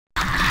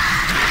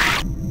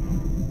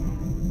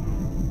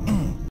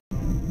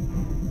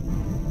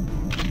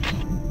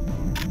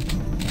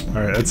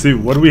Alright, let's see.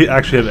 What do we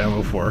actually have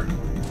ammo for?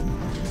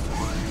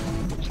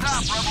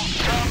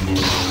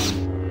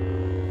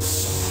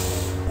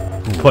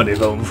 Plenty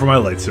of ammo for my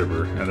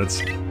lightsaber, and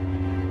it's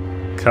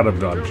kind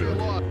of not a joke.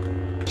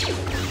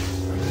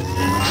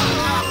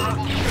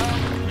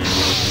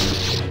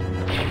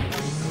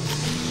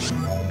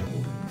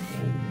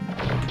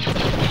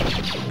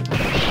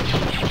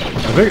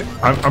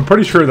 I'm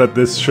pretty sure that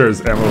this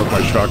shares ammo with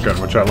my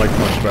shotgun, which I like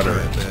much better.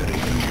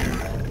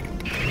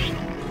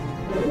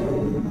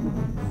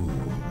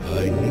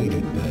 I need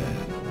it bad.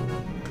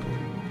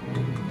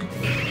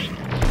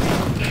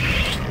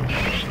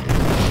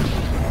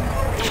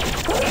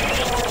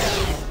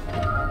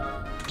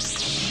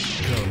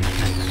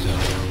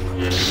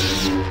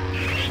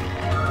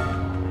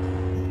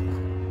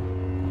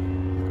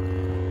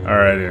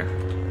 Alrighty.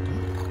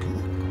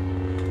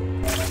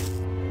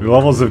 The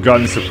levels have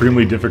gotten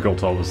supremely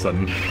difficult all of a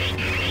sudden.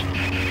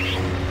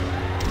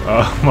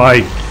 Oh my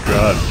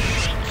god.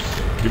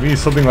 Give me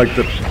something like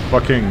the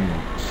fucking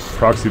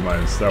proxy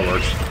mines. That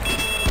works.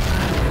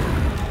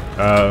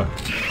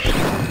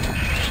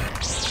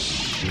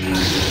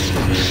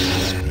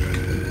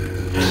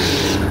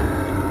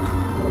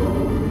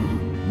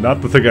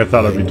 Not the thing I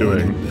thought I'd be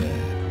doing.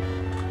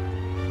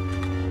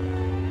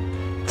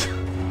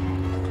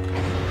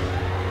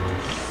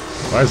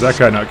 Why does that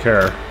guy not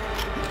care?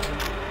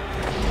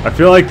 I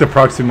feel like the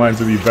proxy mines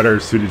would be better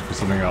suited for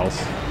something else.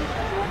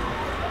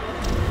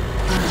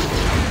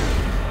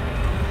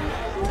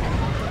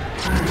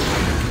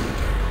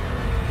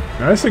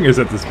 The nice thing is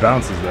that this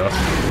bounces, though.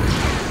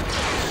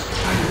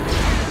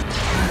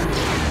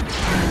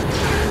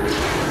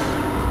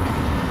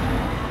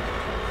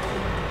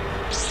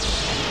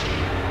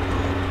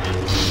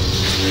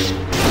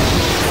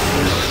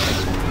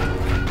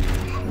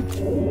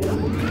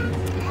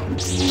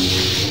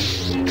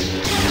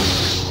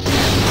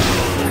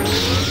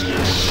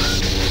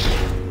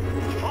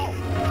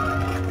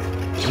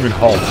 I mean,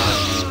 halt.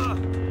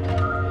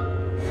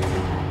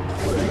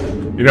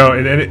 You know,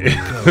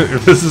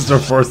 if this is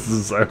Dark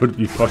Forces, I would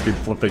be fucking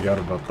flipping out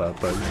about that,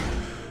 but...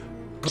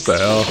 What the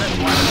hell?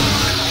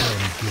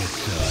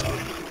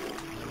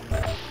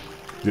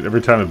 Dude,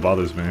 every time it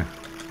bothers me.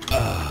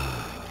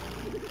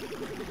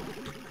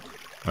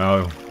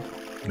 Oh,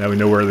 now we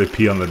know where they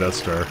pee on the Death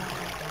Star.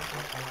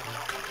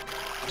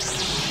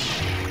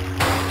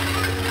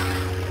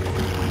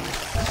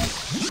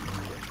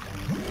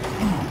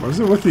 What is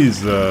it with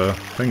these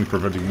things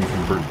preventing me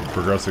from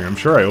progressing? I'm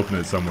sure I opened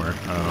it somewhere.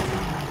 I don't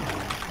know.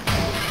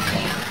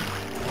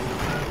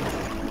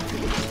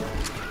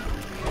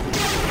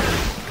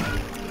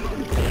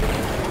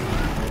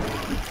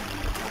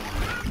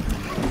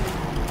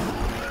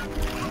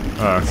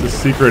 It's a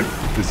secret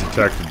is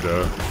detected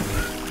though.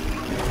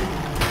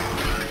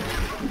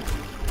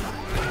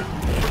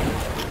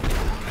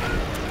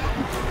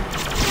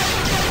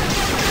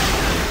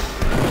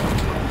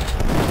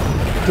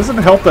 It doesn't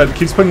help that it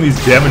keeps putting these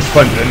damage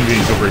sponge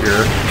enemies over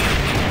here.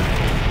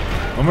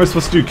 What am I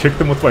supposed to do? Kick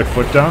them with my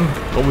foot down?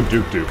 What would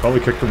Duke do? Probably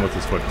kick them with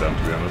his foot down,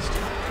 to be honest.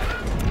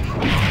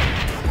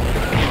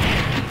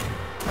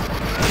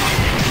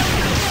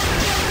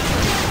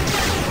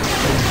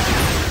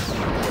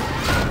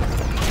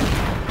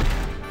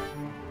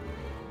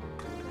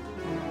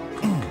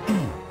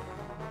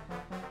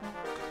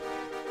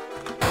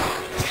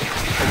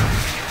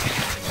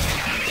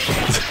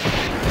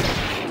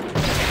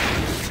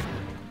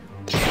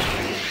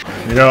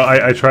 You know,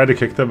 I try to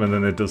kick them and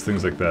then it does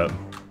things like that.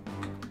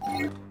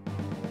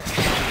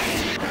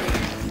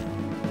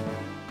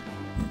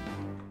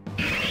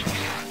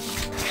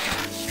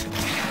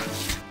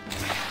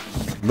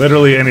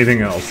 Literally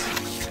anything else.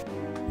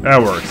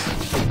 That works.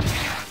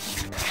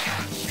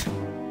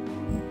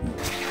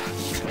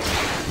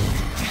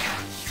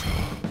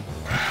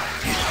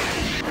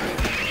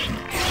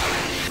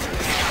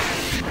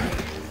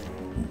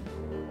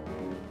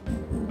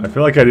 I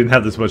feel like I didn't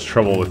have this much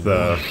trouble with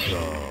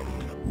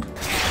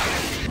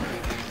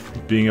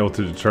being able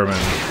to determine.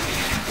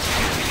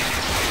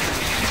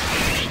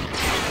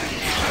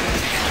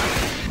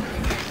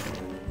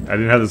 I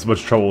didn't have this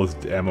much trouble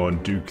with ammo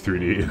in Duke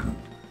 3D.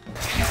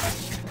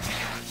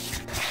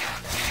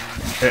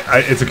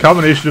 It's a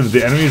combination of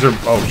the enemies are...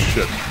 Oh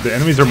shit. The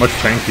enemies are much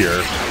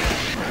tankier.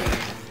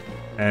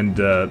 And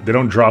they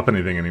don't drop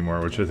anything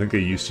anymore, which I think they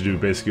used to do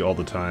basically all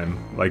the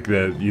time. Like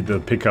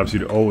the pickups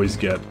you'd always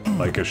get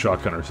like a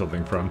shotgun or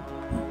something from.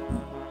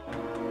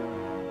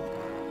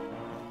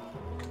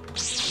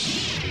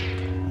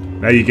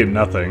 Now you get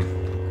nothing.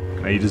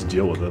 Now you just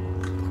deal with it.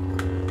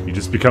 You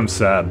just become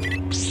sad.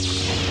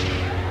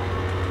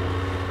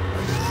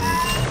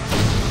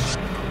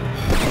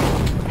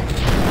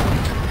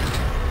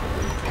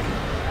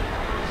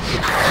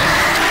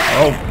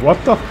 Oh,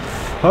 what the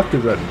fuck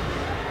is that?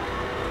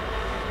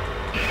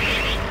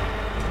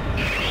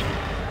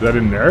 Is that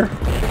in there?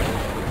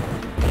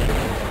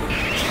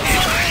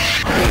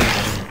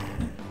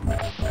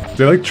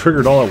 They like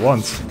triggered all at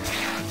once.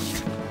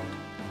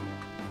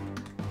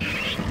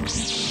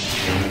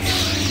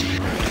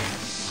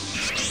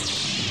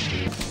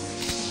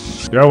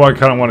 You know what I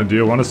kind of want to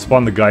do? I want to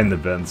spawn the guy in the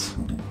vents.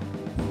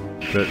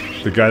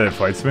 The guy that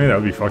fights me? That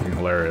would be fucking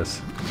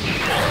hilarious.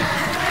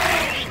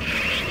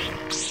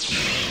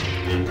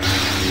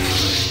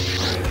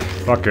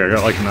 Fuck it, I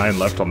got like 9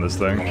 left on this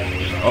thing.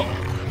 Oh,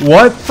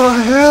 what the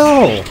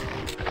hell?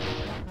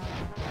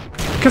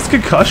 Guess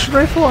concussion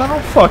rifle? I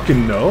don't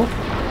fucking know.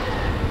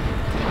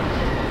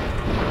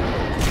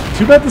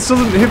 Too bad this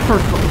doesn't hit for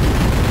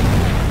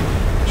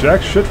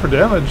jack shit for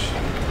damage.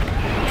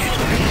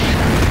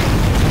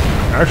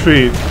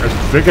 Actually, I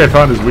think I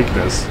found his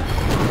weakness.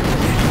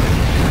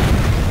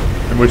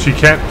 In which he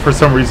can't, for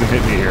some reason,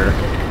 hit me here.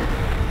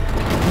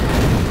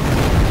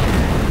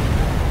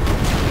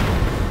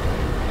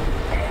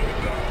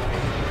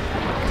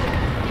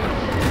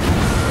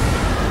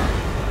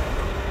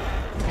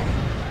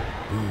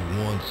 Who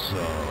wants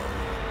some?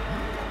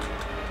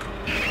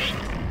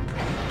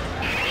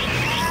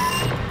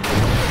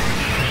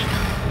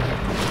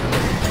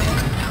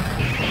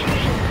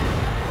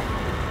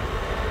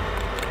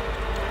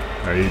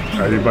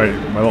 I need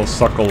my little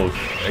suckle of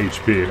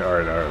HP.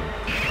 Alright,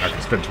 I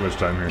can spend too much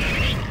time here.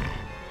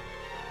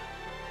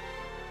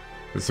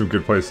 This is a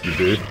good place to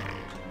be.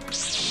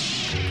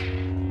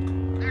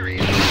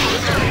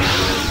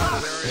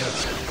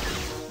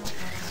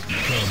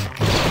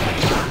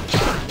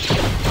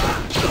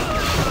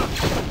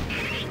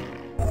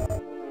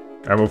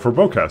 Ammo for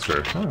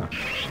bowcaster. Huh.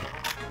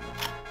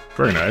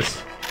 Very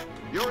nice.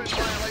 You're in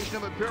violation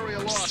of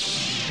Imperial law.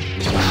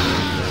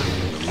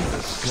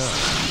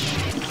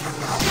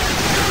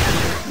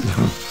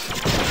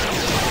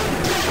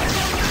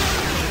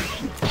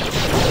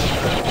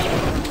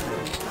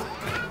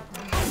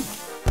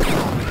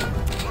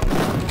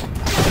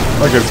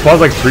 Like, it spawns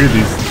like 3 of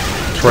these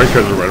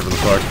Troikas or whatever the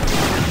fuck.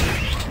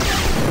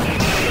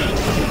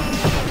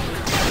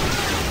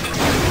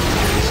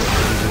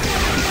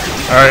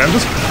 Alright, I'm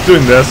just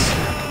doing this.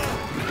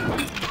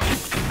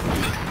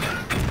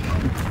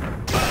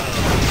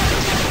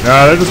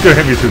 Nah, they're just gonna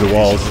hit me through the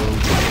walls.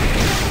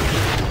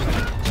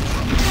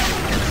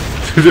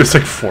 There's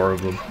like 4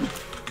 of them.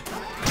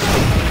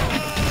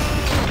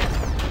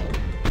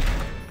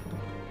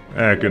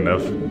 Eh, good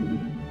enough.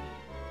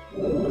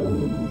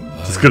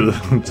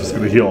 Just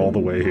gonna heal all the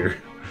way here.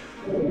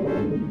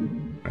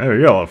 There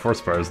we go, a lot of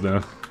force bars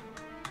now.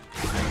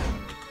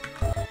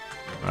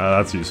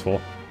 That's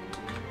useful.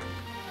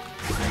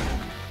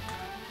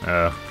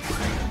 Hail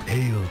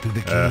to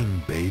the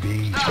king,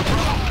 baby.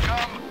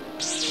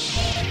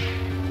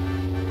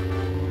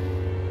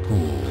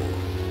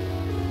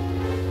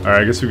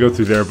 Alright, I guess we go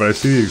through there, but I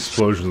see the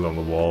explosions on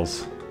the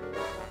walls.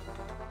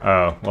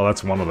 Oh, well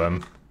that's one of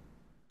them.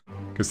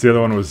 Guess the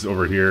other one was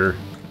over here.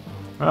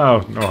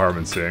 Oh, no harm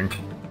in seeing.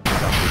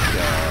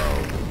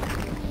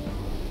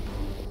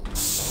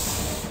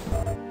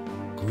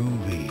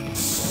 Groovy.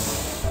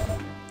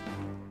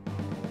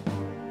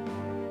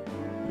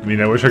 I mean,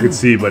 I wish I could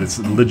see, but it's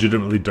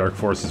legitimately dark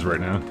forces right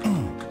now.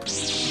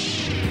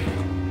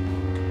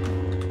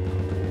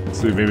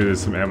 So maybe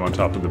there's some ammo on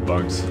top of the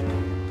bunks.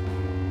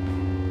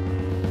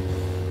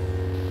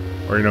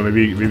 Or, you know,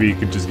 maybe you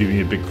could just give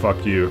me a big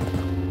fuck you.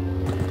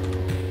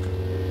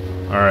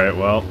 Alright,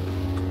 well.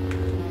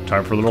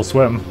 Time for a little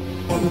swim.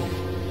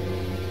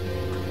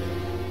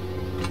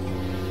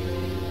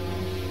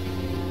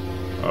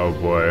 Oh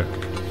boy.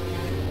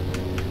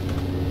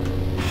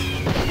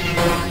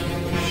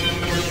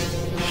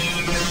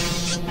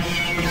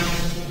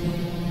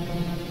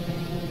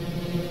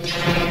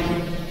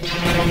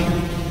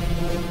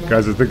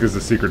 Guys, I think there's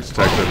a secret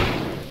detected.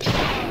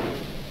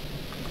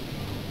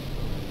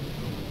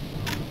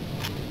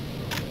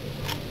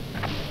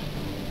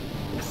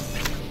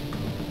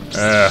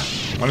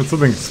 I wanted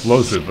something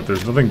explosive, but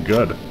there's nothing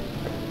good.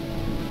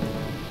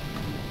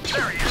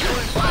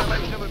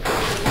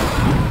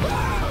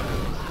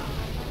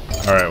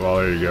 Alright, well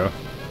there you go.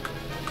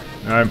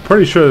 And I'm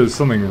pretty sure there's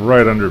something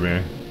right under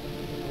me.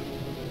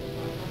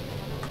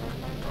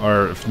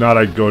 Or if not,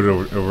 I'd go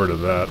over to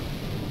that.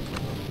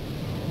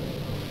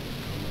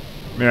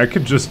 I mean, I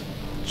could just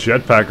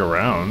jetpack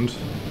around.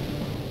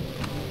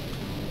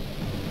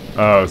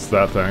 Oh, it's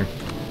that thing.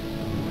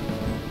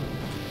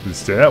 Does it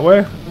stay that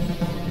way?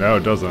 No,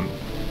 it doesn't.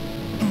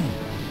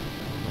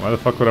 Why the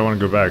fuck would I want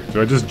to go back?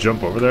 Do I just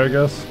jump over there, I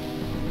guess?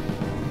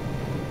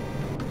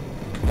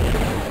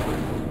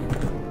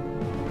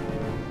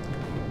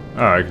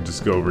 Oh, I can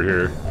just go over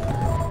here.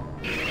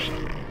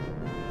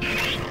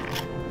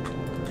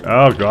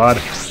 Oh, God.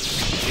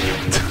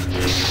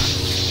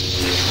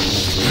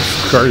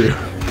 Are you?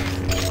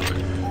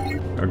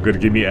 I'm gonna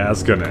give me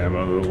ass gun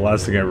ammo, the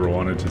last thing I ever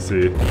wanted to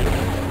see.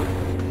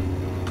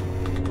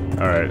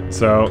 Alright,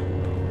 so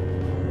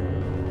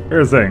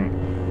here's the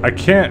thing. I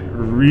can't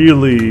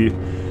really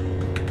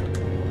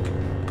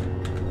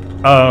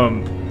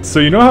so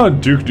you know how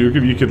in Duke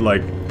Nukem you could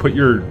like put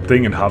your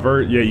thing in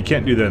hover? Yeah, you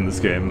can't do that in this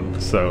game.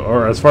 So,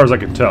 or as far as I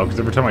can tell, because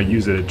every time I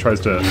use it, it tries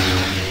to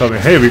tell me,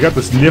 hey, we got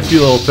this nifty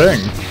little thing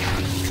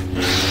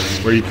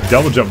where you can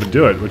double jump and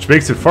do it, which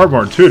makes it far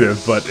more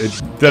intuitive, but it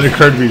then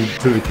occurred to me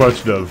to the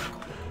question of,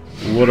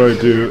 what do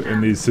I do in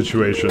these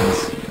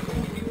situations?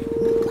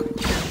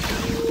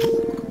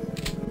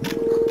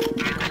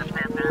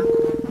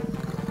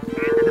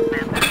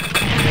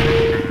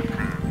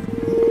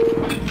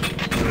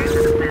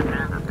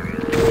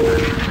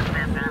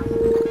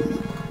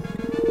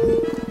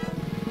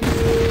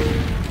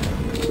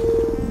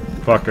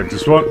 Fuck, I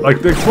just want...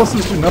 Like, the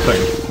explosives do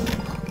nothing.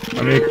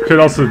 I mean, it could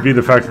also be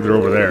the fact that they're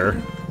over there.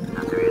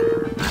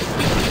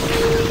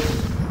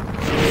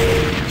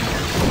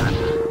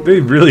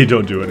 They really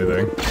don't do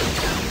anything.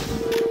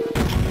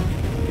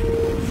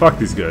 Fuck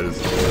these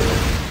guys.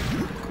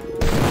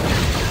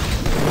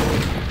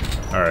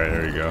 Alright,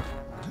 there you go.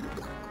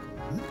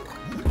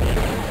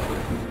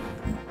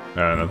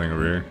 Nothing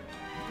over here.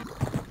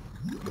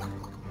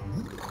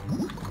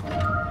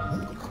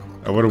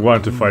 I would have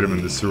wanted to fight him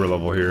in the sewer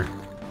level here.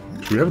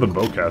 We have the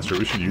bowcaster,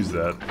 we should use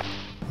that.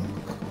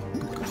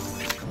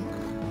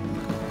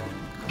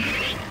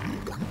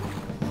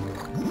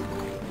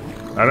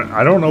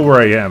 I don't know where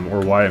I am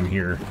or why I'm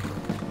here.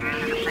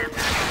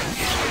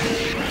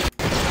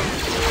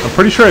 I'm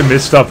pretty sure I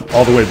missed stuff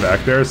all the way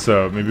back there,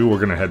 so maybe we're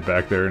gonna head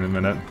back there in a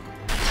minute.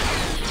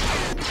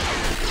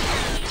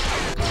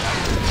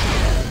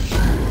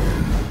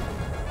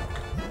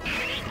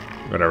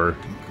 Whatever.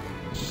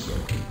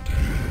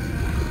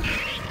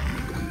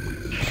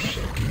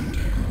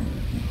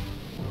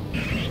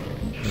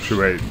 Actually,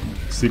 wait.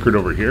 Secret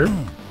over here?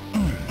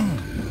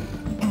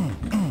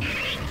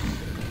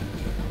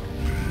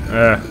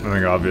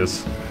 Nothing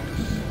obvious.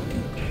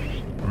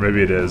 Or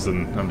maybe it is,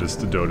 and I'm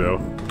just a dodo.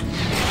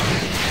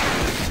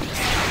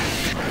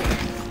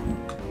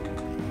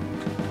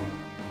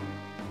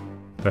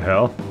 The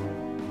hell?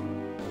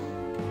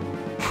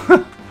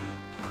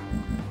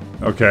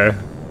 Okay.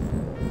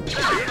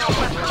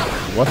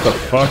 What the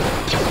fuck?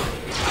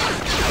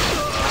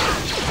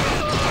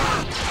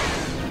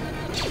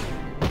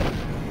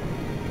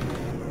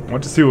 I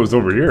want to see what was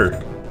over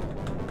here.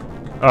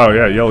 Oh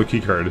yeah, yellow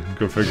keycard.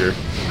 Go figure.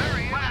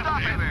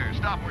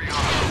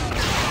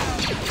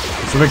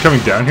 Is something coming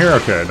down here?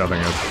 Okay,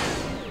 nothing is.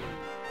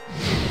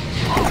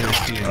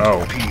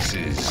 Oh.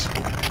 Pieces.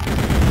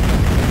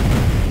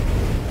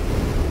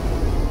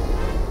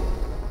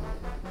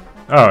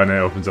 Oh, and it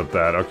opens up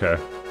that. Okay.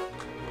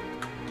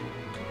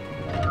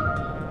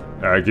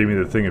 Alright, gave me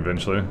the thing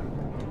eventually.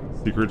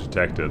 Secret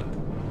detected.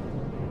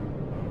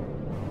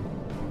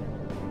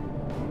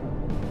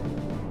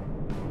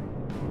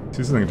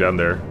 See something down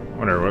there.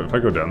 Wonder what if I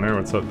go down there?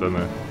 What's up down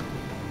there?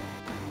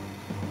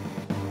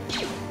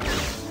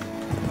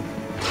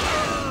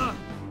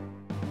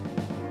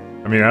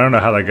 I mean, I don't know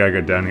how that guy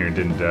got down here and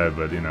didn't die,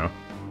 but you know.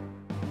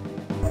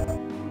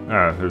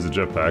 Ah, there's a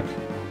jetpack.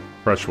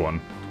 Fresh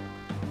one.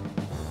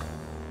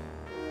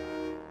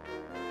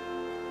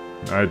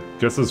 I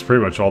guess that's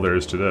pretty much all there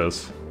is to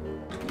this.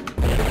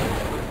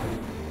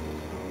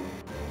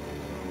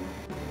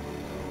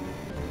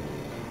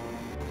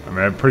 I mean,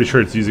 I'm pretty sure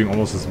it's using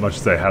almost as much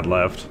as I had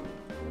left.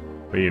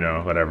 But you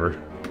know,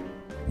 whatever.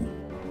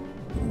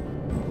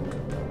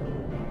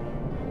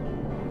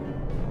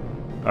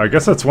 I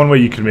guess that's one way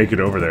you can make it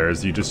over there,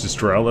 is you just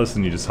destroy all this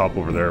and you just hop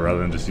over there rather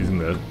than just using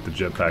the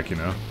jetpack, you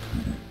know?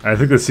 And I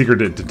think the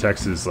secret it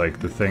detects is like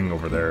the thing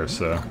over there,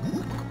 so...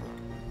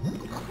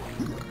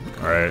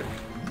 Alright.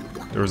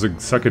 There was a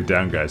suck it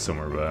down guy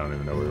somewhere, but I don't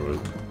even know where it was.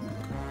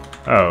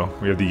 Oh,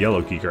 we have the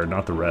yellow keycard,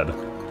 not the red.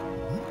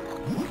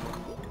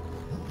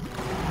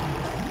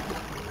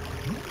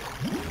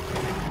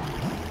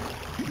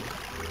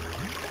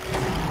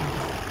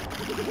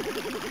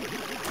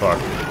 Fuck.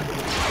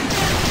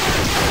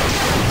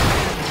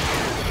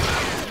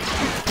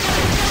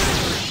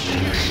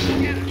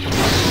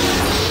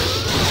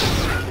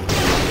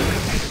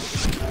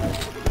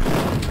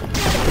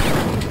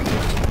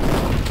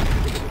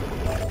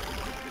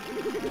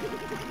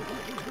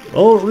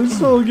 Well, at least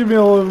it'll give me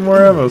a little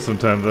more ammo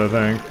sometimes, I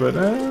think, but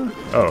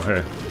oh,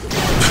 hey.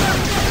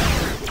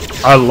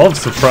 I love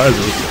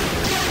surprises.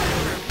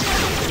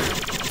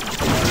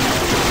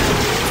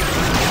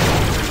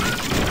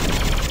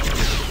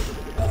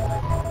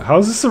 How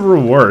is this a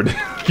reward?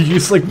 You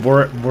use like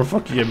more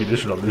fucking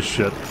ammunition on this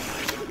shit.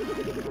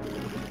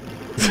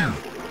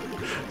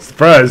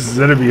 Surprise, this is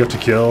enemy you have to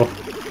kill.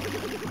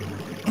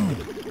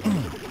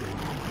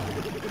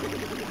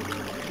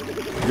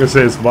 I'm gonna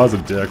say it's Ma's a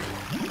dick.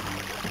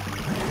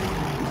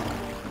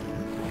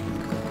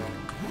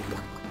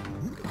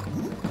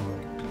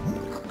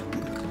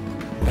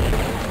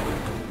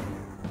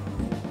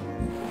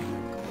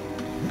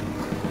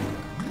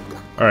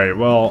 Alright,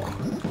 well...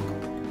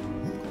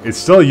 It's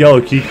still a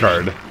yellow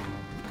keycard.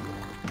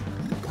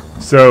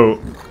 So,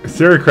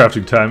 theory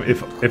crafting time.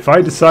 If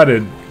I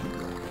decided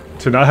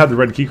to not have the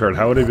red keycard,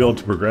 how would I be able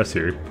to progress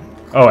here?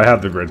 Oh, I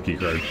have the red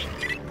keycard.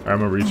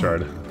 I'm a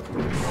retard.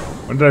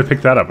 When did I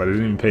pick that up? I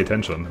didn't even pay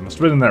attention. It must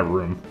have been in that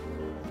room.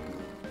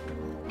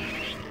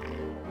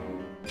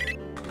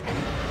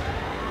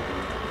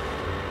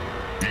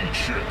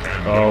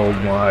 Oh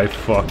my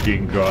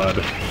fucking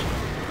god.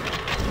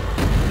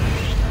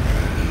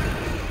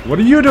 What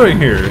are you doing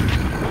here?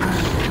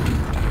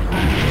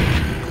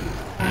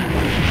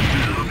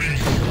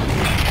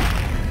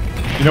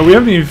 You know, we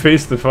haven't even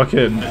faced the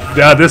fucking...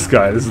 Yeah, this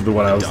guy. This is the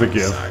one I was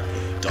thinking of.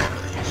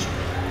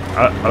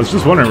 I was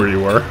just wondering where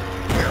you were.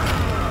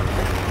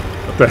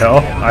 What the hell?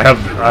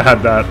 I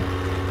had that.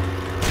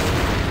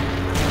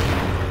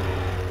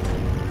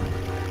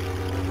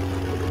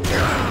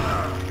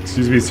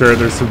 Excuse me, sir,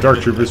 there's some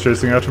dark troopers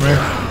chasing after me.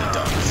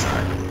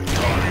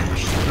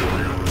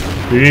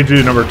 If you need to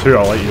do number 2,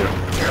 I'll let you.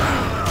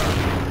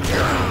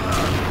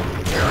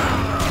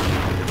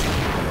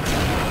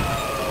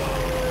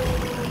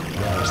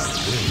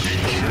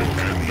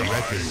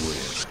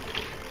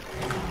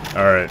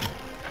 Alright.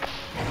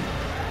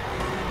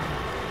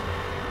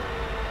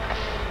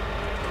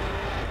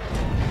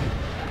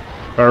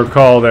 If I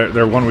recall,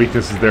 their one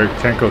weakness is they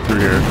can't go through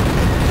here.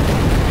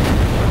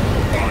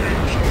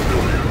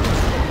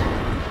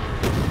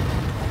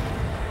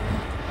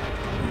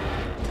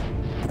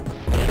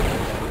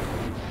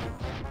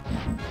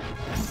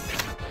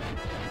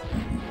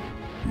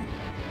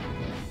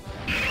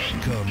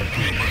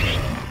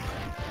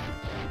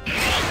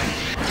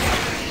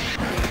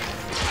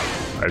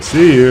 I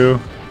see you.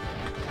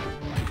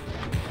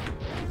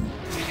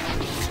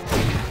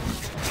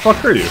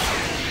 Fuck are you?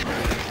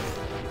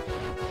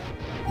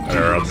 Alright,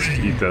 I'll just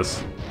eat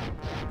this.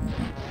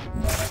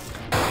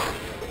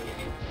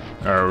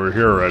 Alright, we're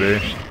here already.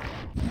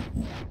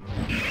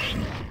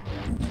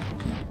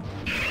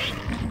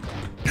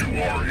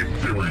 You are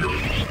inferior.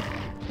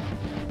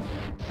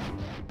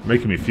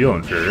 Making me feel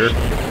inferior.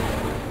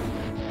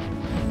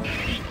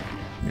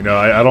 You know,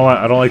 I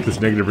don't like this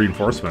negative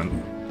reinforcement.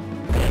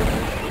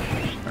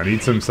 I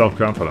need some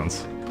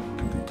self-confidence.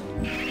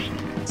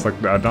 It's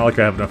like not like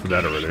I have enough of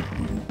that already.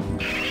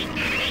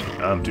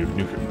 I'm Duke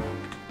Nukem.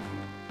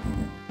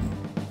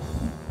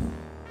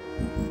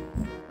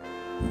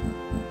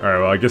 Alright,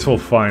 well I guess we'll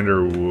find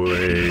our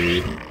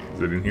way.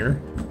 Is it in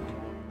here?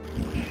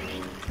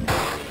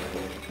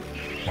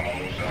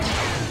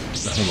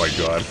 Oh my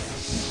god.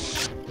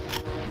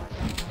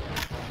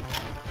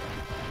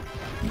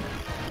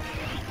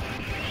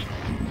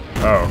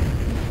 Oh.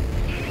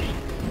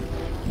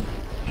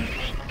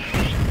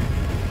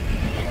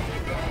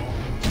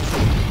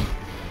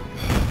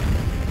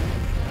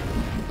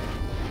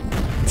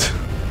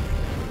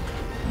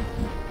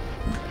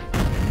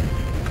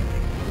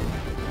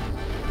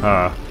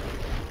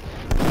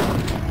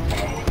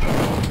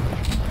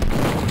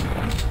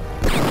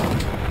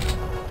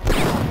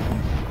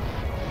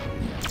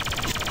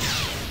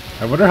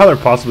 I wonder how they're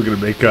possibly going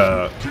to make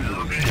the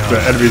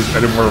enemies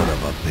any more.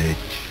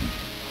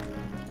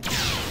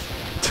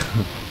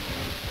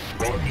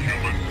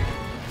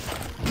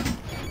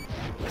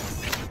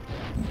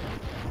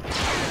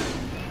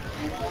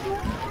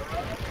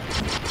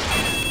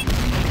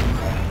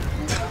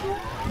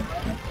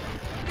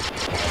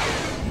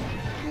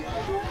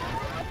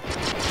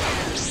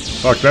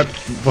 Fuck, that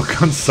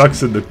gun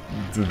sucks in the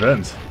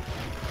vent.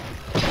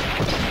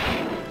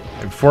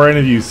 And before any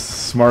of you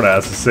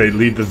smartasses say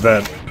lead the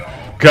vent,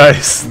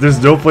 guys, there's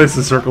no place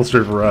to circle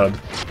straight around.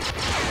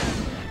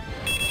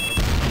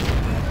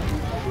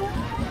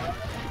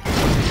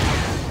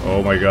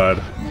 Oh my god.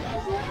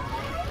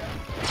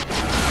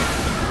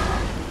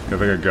 I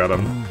think I got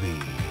him.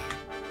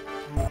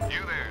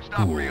 You there,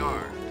 stop where you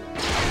are.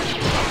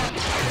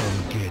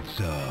 Come get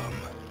some.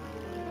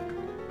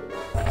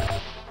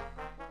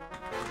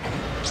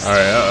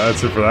 Alright,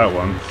 that's it for that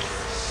one.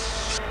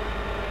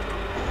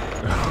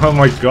 Oh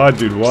my god,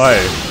 dude, why?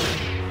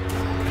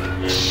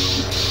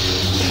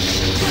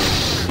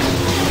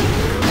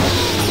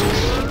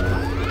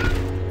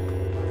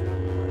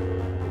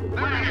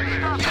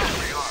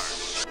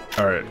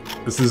 Alright,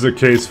 this is a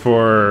case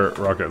for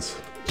rockets.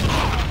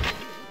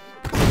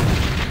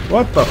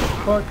 What the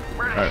fuck?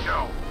 Alright.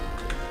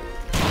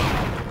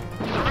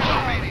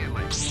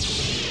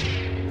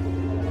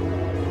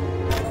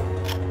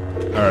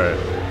 Alright.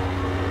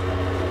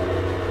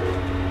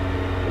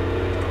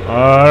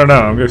 I don't know,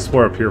 I'm gonna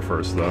explore up here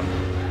first, though.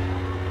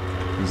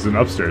 There's an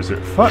upstairs here.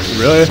 Fuck,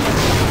 really?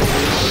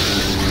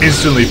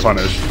 Instantly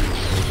punished.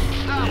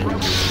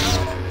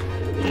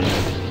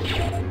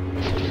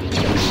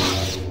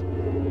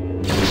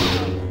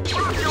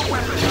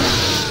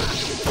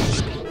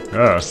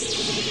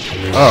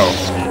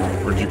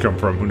 Oh. Where'd you come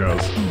from? Who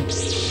knows?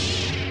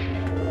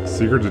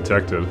 Secret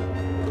detected.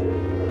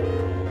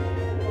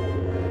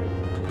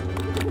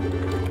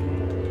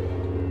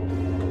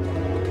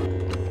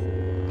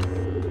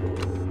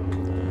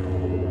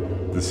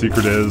 The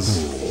secret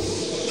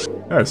is...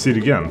 Oh, I see it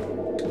again.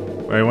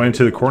 I went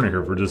into the corner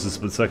here for just a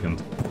split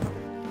second.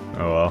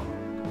 Oh well.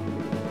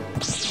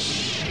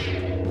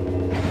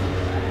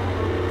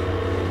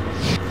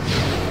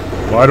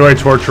 Why do I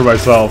torture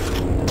myself?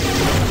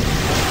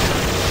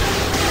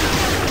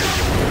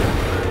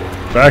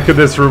 Back in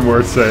this room where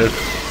it's safe.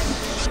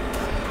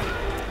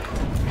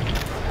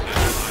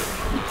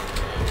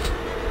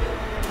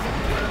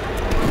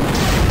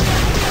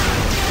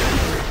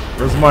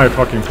 Where's my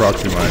fucking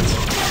proxy mines?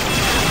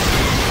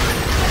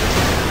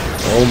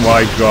 Oh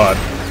my god.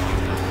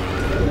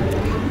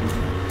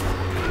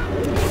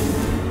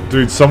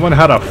 Dude, someone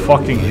had a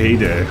fucking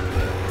heyday.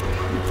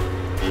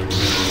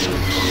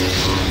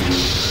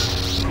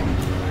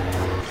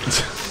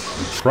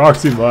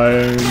 Proxy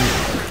mines.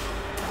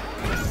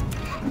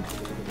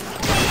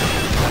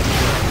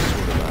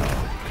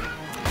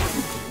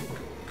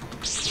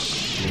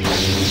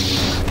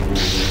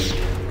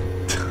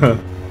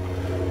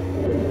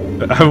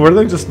 Were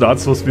they just not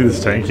supposed to be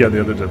this tanky on the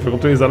other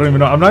difficulties? I don't even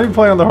know. I'm not even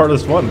playing on the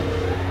hardest one.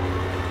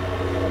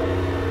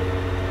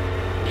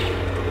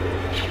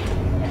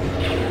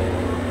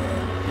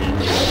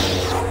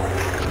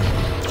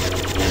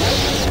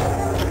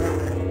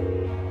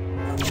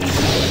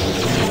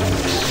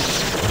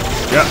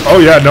 Yeah, oh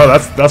yeah, no,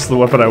 that's the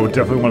weapon I would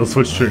definitely want to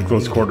switch to in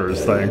close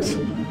quarters, thanks.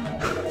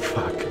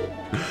 Fuck.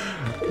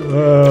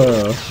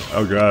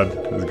 Oh god,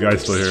 there's a guy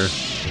still here.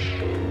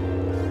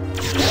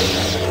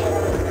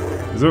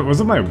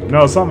 Was it my...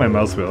 No, it's not my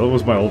mouse wheel. It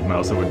was my old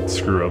mouse that would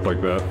screw up like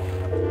that.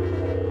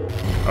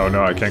 Oh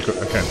no, I can't touch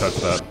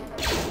that.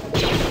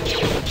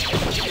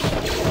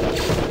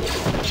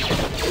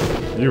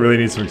 You really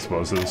need some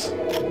explosives.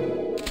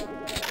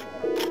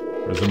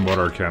 There's a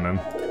mortar cannon.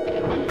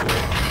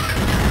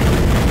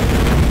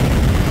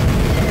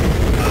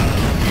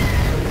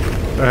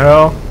 The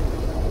hell?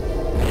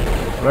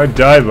 What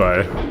did I die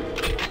by?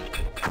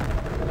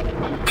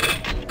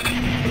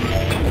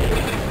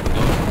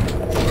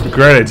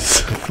 Great, I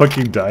just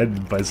fucking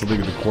died by something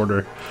in the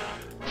corner.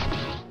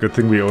 Good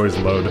thing we always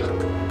load.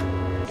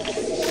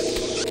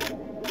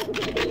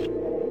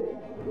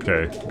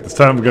 Okay, this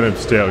time I'm gonna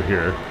stay out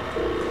here.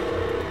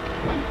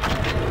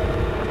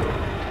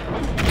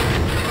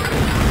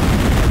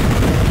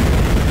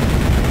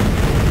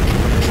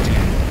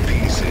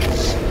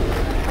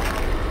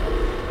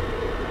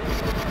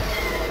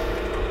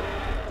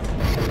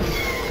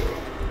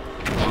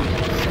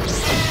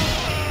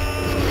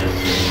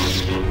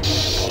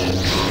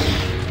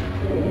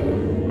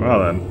 Well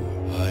then.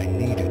 I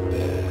needed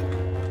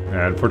that.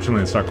 Yeah,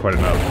 unfortunately it's not quite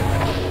enough.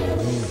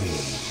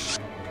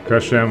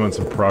 Crush ammo and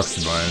some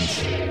proxy mines.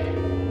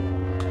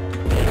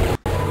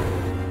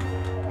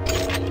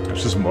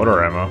 It's just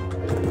motor ammo.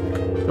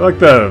 I feel like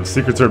the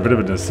secrets are a bit of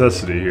a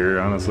necessity here,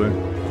 honestly.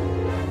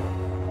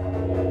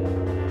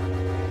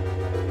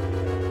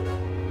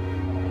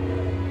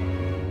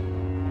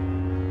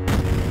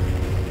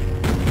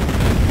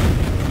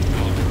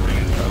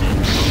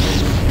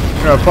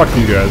 Yeah, fuck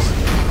you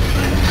guys.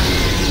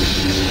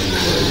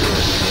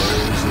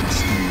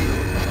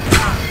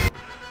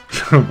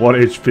 1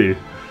 HP.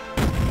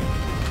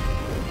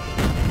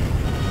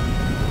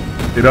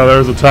 You know, there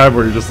was a time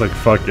where you're just like,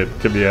 fuck it,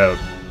 get me out.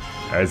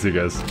 Alright, see you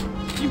guys.